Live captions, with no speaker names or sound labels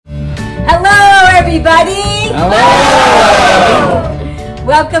Hello, everybody! Hello!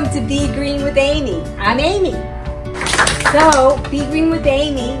 Welcome to Be Green with Amy. I'm Amy. So, Be Green with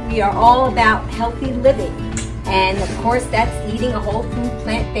Amy, we are all about healthy living. And of course, that's eating a whole food,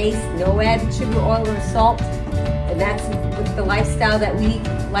 plant-based, no added sugar, oil, or salt. And that's with the lifestyle that we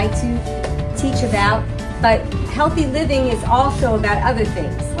like to teach about. But healthy living is also about other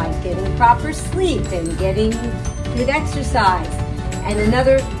things, like getting proper sleep and getting good exercise. And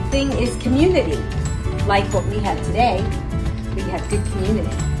another thing is community, like what we have today. We have good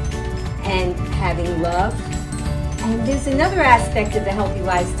community and having love. And there's another aspect of the healthy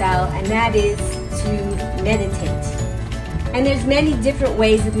lifestyle, and that is to meditate. And there's many different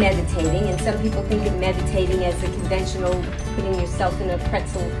ways of meditating, and some people think of meditating as the conventional, putting yourself in a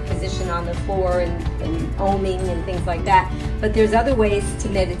pretzel position on the floor and oming and things like that. But there's other ways to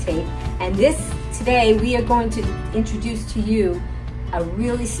meditate. And today we are going to introduce to you a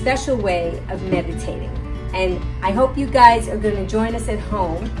really special way of meditating. And I hope you guys are going to join us at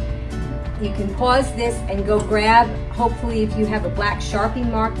home. You can pause this and go grab, hopefully if you have a black Sharpie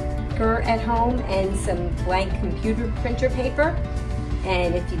marker at home and some blank computer printer paper.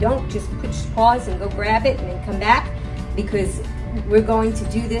 And if you don't, just push pause and go grab it and then come back, because we're going to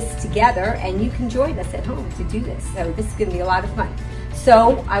do this together and you can join us at home to do this. So this is going to be a lot of fun.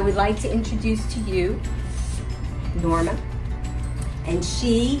 So I would like to introduce to you Norma, and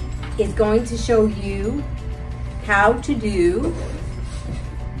she is going to show you how to do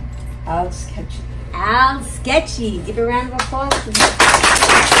Alsketchii. Alsketchii. Give a round of applause.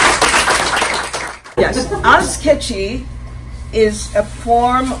 Yes, Alsketchii is a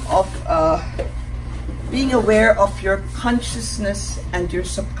form of being aware of your consciousness and your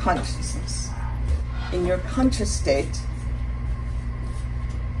subconsciousness. In your conscious state,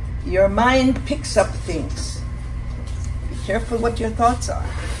 your mind picks up things. Be careful what your thoughts are.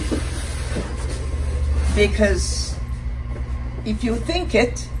 Because if you think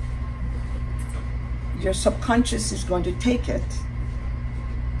it, your subconscious is going to take it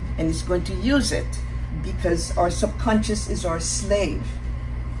and it's going to use it, because our subconscious is our slave.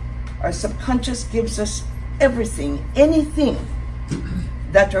 Our subconscious gives us everything, anything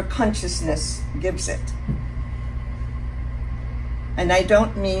that our consciousness gives it. And I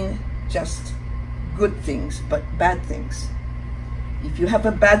don't mean just good things, but bad things. If you have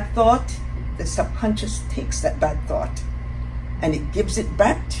a bad thought, the subconscious takes that bad thought and it gives it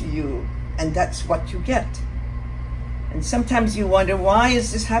back to you, and that's what you get. And sometimes you wonder, why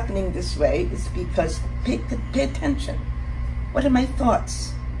is this happening this way? It's because pay attention. What are my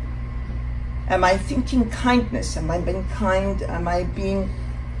thoughts? Am I thinking kindness? Am I being kind? Am I being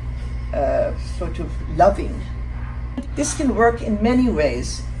sort of loving? This can work in many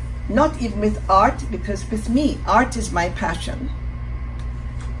ways, not even with art, because with me, art is my passion.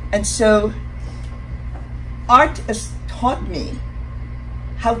 And so art has taught me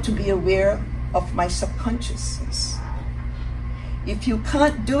how to be aware of my subconsciousness. If you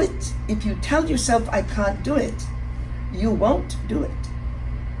can't do it, if you tell yourself I can't do it, you won't do it.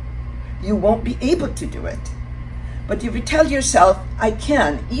 You won't be able to do it. But if you tell yourself I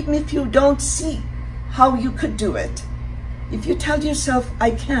can, even if you don't see how you could do it, if you tell yourself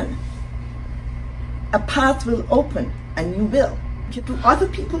I can, a path will open and you will. Do other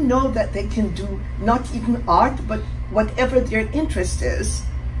people know that they can do not even art, but whatever their interest is,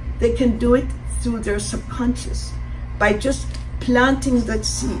 they can do it through their subconscious by just planting that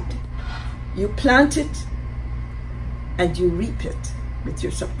seed. You plant it and you reap it with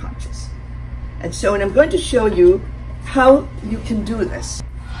your subconscious. And so, and I'm going to show you how you can do this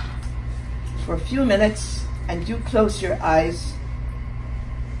for a few minutes, and you close your eyes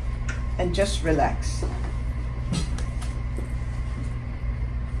and just relax.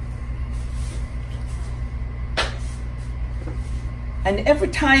 And every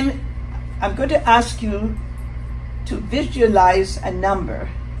time I'm going to ask you to visualize a number.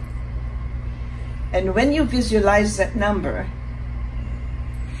 And when you visualize that number,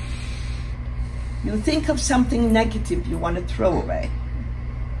 you think of something negative you want to throw away,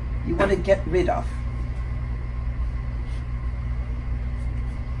 you want to get rid of.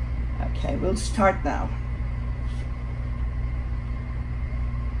 Okay, we'll start now.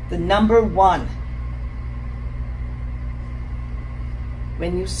 The number 1.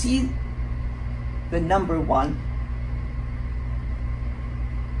 When you see the number 1,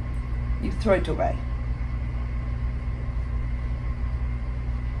 you throw it away.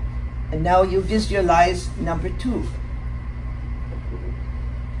 And now you visualize number 2.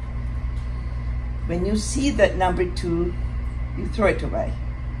 When you see that number 2, you throw it away.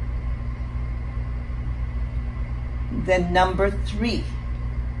 Then number 3.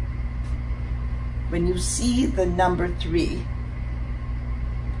 When you see the number 3,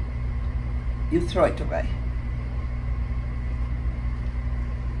 you throw it away.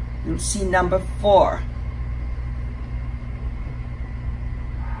 You'll see number 4.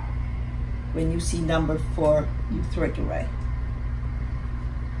 When you see number 4, you throw it away.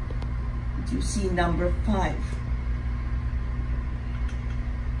 You see number 5.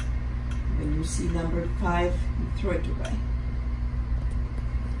 When you see number 5, you throw it away.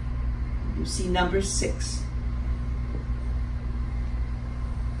 You see number 6.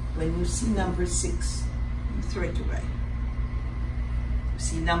 When you see number 6, you throw it away. You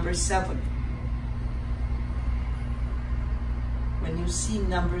see number 7. When you see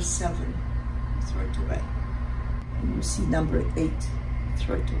number 7, you throw it away. When you see number 8, you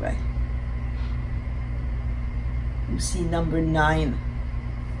throw it away. You see number 9.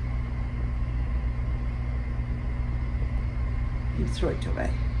 You throw it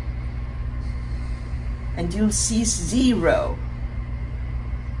away. And you'll see 0.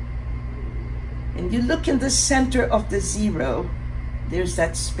 And you look in the center of the 0, there's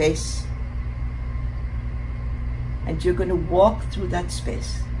that space. And you're going to walk through that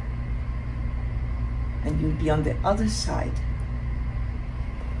space. And you'll be on the other side.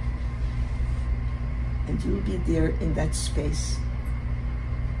 And you'll be there in that space.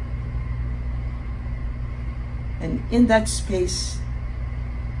 And in that space,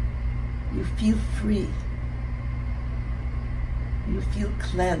 you feel free. You feel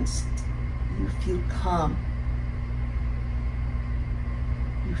cleansed. You feel calm.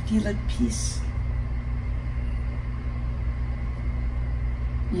 You feel at peace.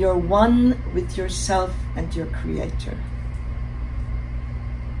 You're one with yourself and your Creator.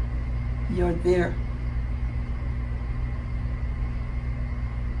 You're there.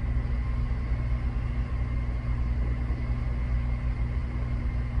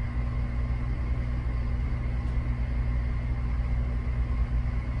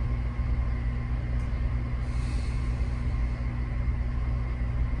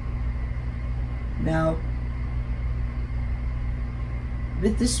 Now,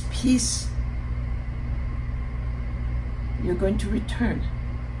 with this peace, you're going to return.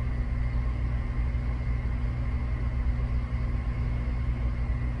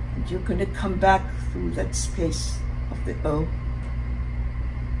 And you're going to come back through that space of the O.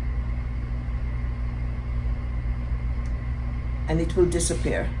 And it will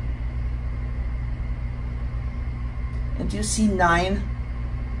disappear. And you see 9.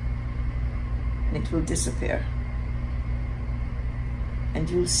 And it will disappear. And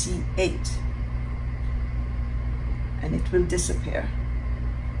you'll see 8. And it will disappear.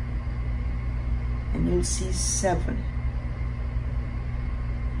 And you'll see 7.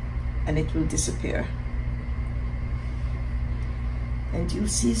 And it will disappear. And you'll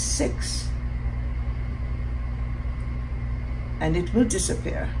see 6. And it will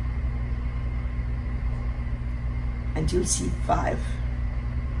disappear. And you'll see 5.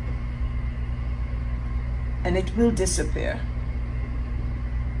 And it will disappear.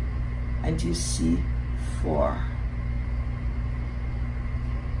 And you see 4.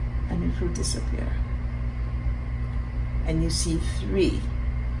 And it will disappear. And you see 3.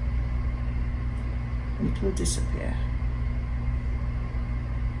 And it will disappear.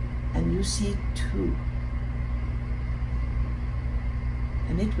 And you see 2.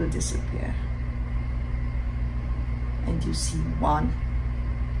 And it will disappear. And you see 1.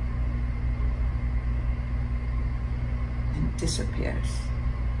 And disappears.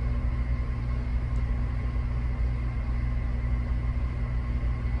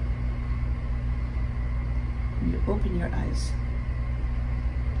 And you open your eyes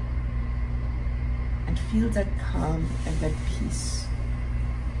and feel that calm and that peace.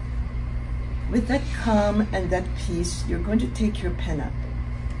 With that calm and that peace, you're going to take your pen up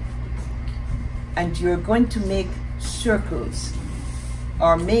and you're going to make circles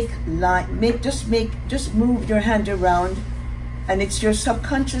or just move your hand around, and it's your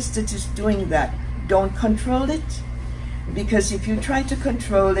subconscious that is doing that. Don't control it, because if you try to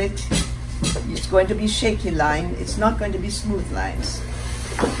control it, it's going to be shaky line. It's not going to be smooth lines.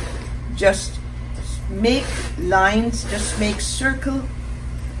 Just make lines, just make circle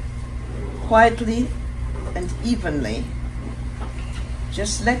quietly and evenly.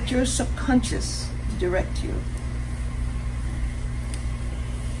 Just let your subconscious direct you.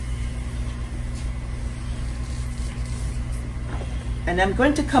 And I'm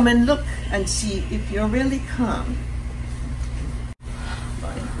going to come and look and see if you're really calm.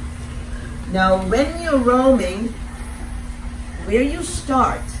 Now, when you're roaming, where you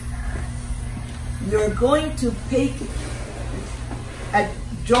start, you're going to take at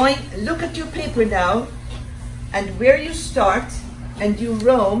look at your paper now, and where you start and you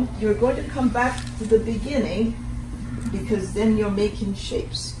roam, you're going to come back to the beginning, because then you're making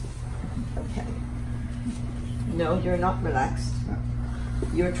shapes. Okay. No, you're not relaxed.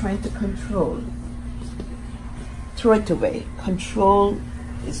 You're trying to control. Throw it away. Control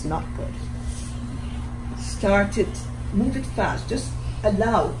is not good. Start it, move it fast, just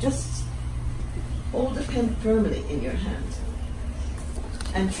allow, just hold the pen firmly in your hand.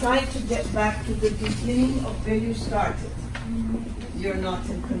 And try to get back to the beginning of where you started. You're not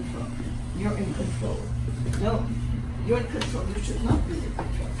in control. You're in control. No, you're in control. You should not be in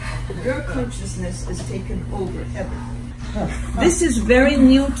control. Your consciousness is taken over everything. This is very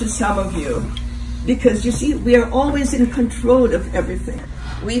new to some of you, because you see, we are always in control of everything.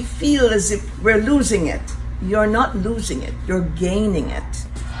 We feel as if we're losing it. You're not losing it. You're gaining it.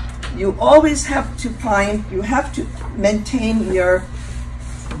 You always have to you have to maintain your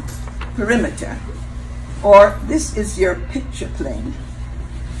perimeter, or this is your picture plane.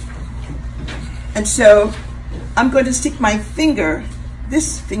 And so I'm going to stick my finger,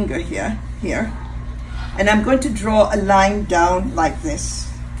 this finger here, and I'm going to draw a line down like this.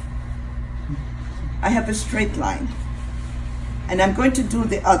 I have a straight line, and I'm going to do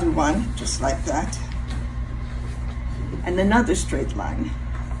the other one just like that, and another straight line,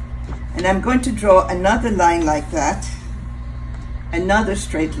 and I'm going to draw another line like that, another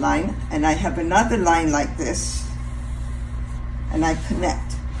straight line, and I have another line like this, and I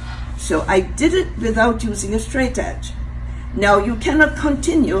connect. So I did it without using a straight edge. Now you cannot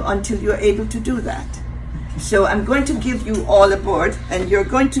continue until you're able to do that. So I'm going to give you all a board, and you're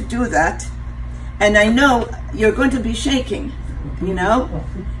going to do that, and I know you're going to be shaking, you know,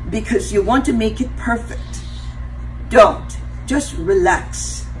 because you want to make it perfect. Don't. Just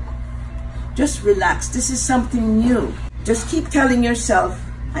relax. Just relax. This is something new. Just keep telling yourself,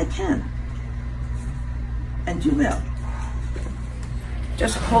 I can. And you will.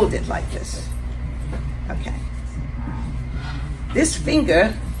 Just hold it like this. Okay. This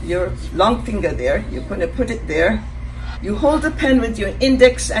finger, your long finger there, you're going to put it there. You hold the pen with your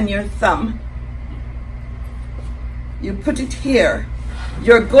index and your thumb. You put it here.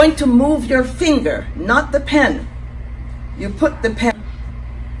 You're going to move your finger, not the pen. You put the pen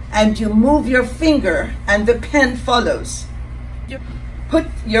and you move your finger, and the pen follows. You put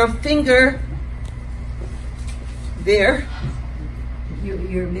your finger there.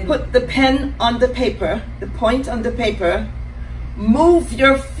 Put the pen on the paper, the point on the paper. Move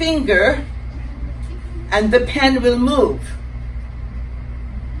your finger, and the pen will move.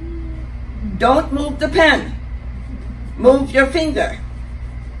 Don't move the pen. Move your finger.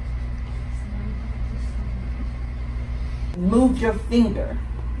 Move your finger.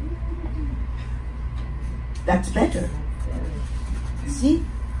 That's better. See?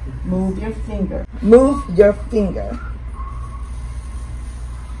 Move your finger. Move your finger.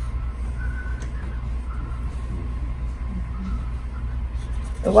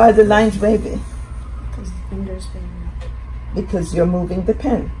 Why are the lines wavy? Because the finger's waving. Because you're moving the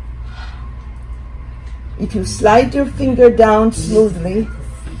pen. If you slide your finger down smoothly,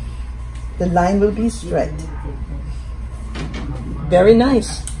 the line will be straight. Very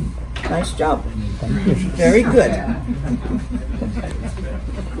nice. Nice job. Very good.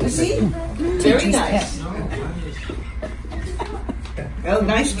 You see? Very nice. Well,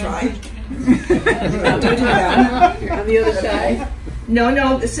 nice try. I'll do it again. On the other side.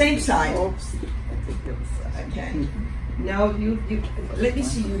 No, the same side. Oops. Okay. Now you let me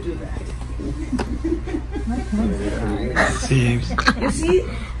see you do that. You see?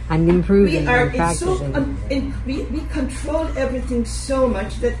 I'm improving. We control everything so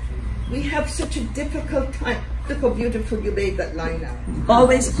much that we have such a difficult time. Look how beautiful you made that line out.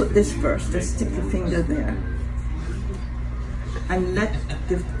 Always put this first. Just stick your finger there. And let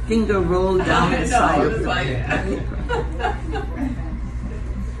the finger roll down the side of the paper.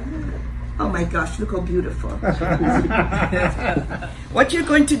 Oh my gosh, look how beautiful. What you're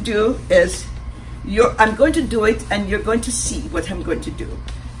going to do is, I'm going to do it and you're going to see what I'm going to do.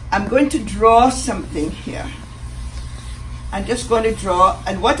 I'm going to draw something here. I'm just going to draw,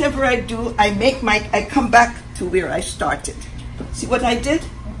 and whatever I do, I come back to where I started. See what I did?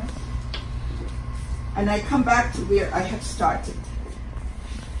 And I come back to where I have started.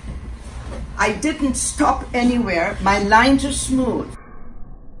 I didn't stop anywhere. My lines are smooth.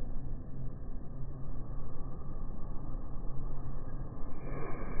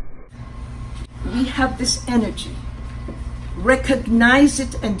 We have this energy. Recognize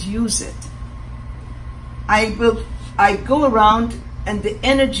it and use it. I go around and the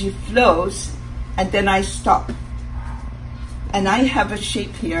energy flows, and then I stop. and I have a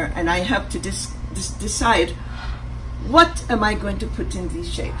shape here, and I have to decide, what am I going to put in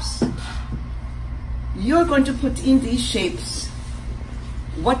these shapes? You're going to put in these shapes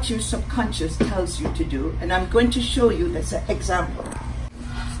what your subconscious tells you to do, and I'm going to show you this example.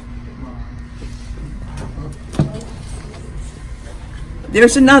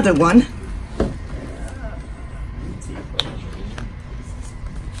 There's another one.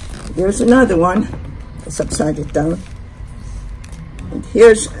 There's another one. Let's upside it down. And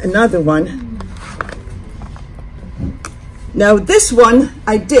here's another one. Now this one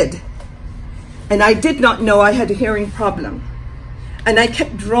I did, and I did not know I had a hearing problem. And I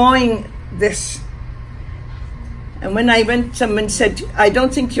kept drawing this. And when I went, someone said, I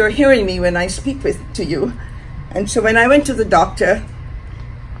don't think you're hearing me when I speak to you. And so when I went to the doctor,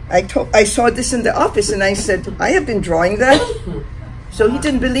 I saw this in the office, and I said, I have been drawing that. So he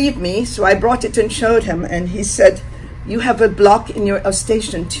didn't believe me, so I brought it and showed him, and he said, you have a block in your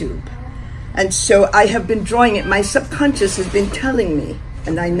eustachian tube. And so I have been drawing it. My subconscious has been telling me,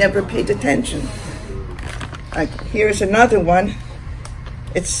 and I never paid attention. Here's another one.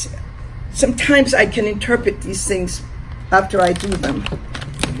 Sometimes I can interpret these things after I do them.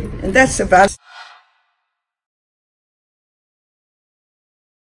 And that's about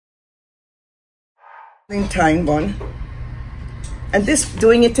time one. And this,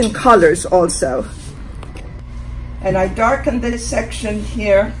 doing it in colors also. And I darken this section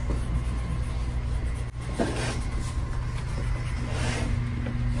here.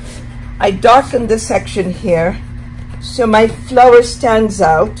 I darken this section here so my flower stands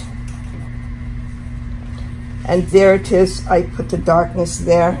out. And there it is. I put a darkness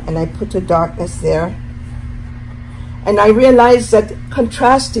there, and I put a darkness there. And I realize that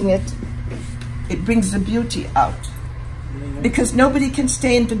contrasting it, it brings the beauty out. Because nobody can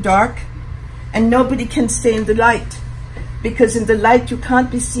stay in the dark, and nobody can stay in the light. Because in the light you can't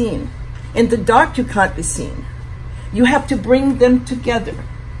be seen. In the dark you can't be seen. You have to bring them together.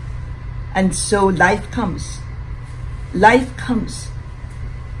 And so life comes. Life comes.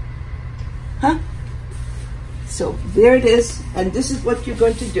 Huh? So there it is, and this is what you're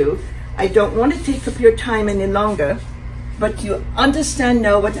going to do. I don't want to take up your time any longer, but you understand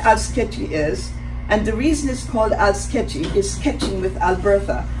now what Alsketchii is. And the reason it's called Alsketchii is sketching with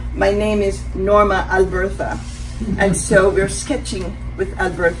Alberta. My name is Norma Alberta. And so we're sketching with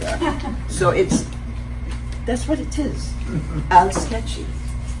Alberta. So that's what it is, Alsketchii.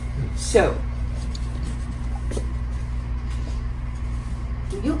 So,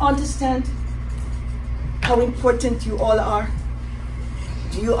 do you understand how important you all are?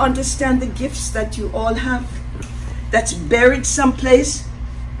 Do you understand the gifts that you all have that's buried someplace?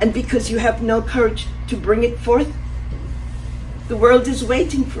 And because you have no courage to bring it forth, the world is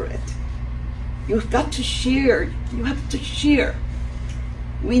waiting for it. You've got to share. You have to share.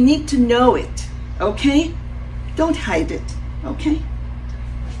 We need to know it, okay? Don't hide it, okay?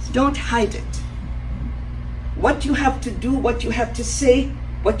 Don't hide it. What you have to do, what you have to say,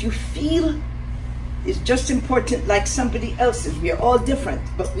 what you feel is just important like somebody else's. We are all different,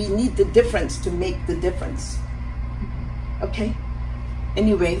 but we need the difference to make the difference, okay?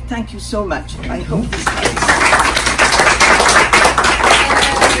 Anyway, thank you so much. I hope this helps.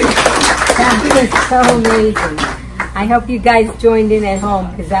 That was so amazing. I hope you guys joined in at home,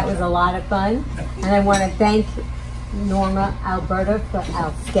 because that was a lot of fun. And I want to thank Norma Alberta for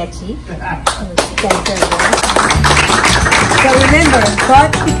Alsketchii. Thank her again. So remember,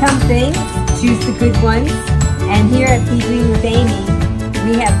 thoughts become things. Choose the good ones. And here at Be Green with Amy,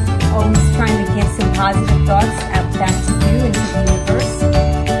 we have always trying to get some positive thoughts out back to you and to the universe.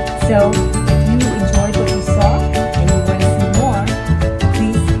 So if you enjoyed what you saw and you want to see more,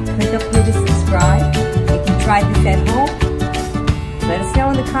 please click up here to subscribe. If you tried this at home, let us know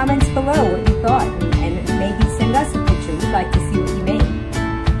in the comments below what you thought, and maybe send us a picture. We'd like to see what you made.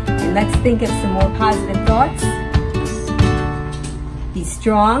 And let's think of some more positive thoughts. Be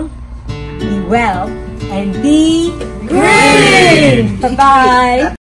strong, be well, and be green! Bye-bye!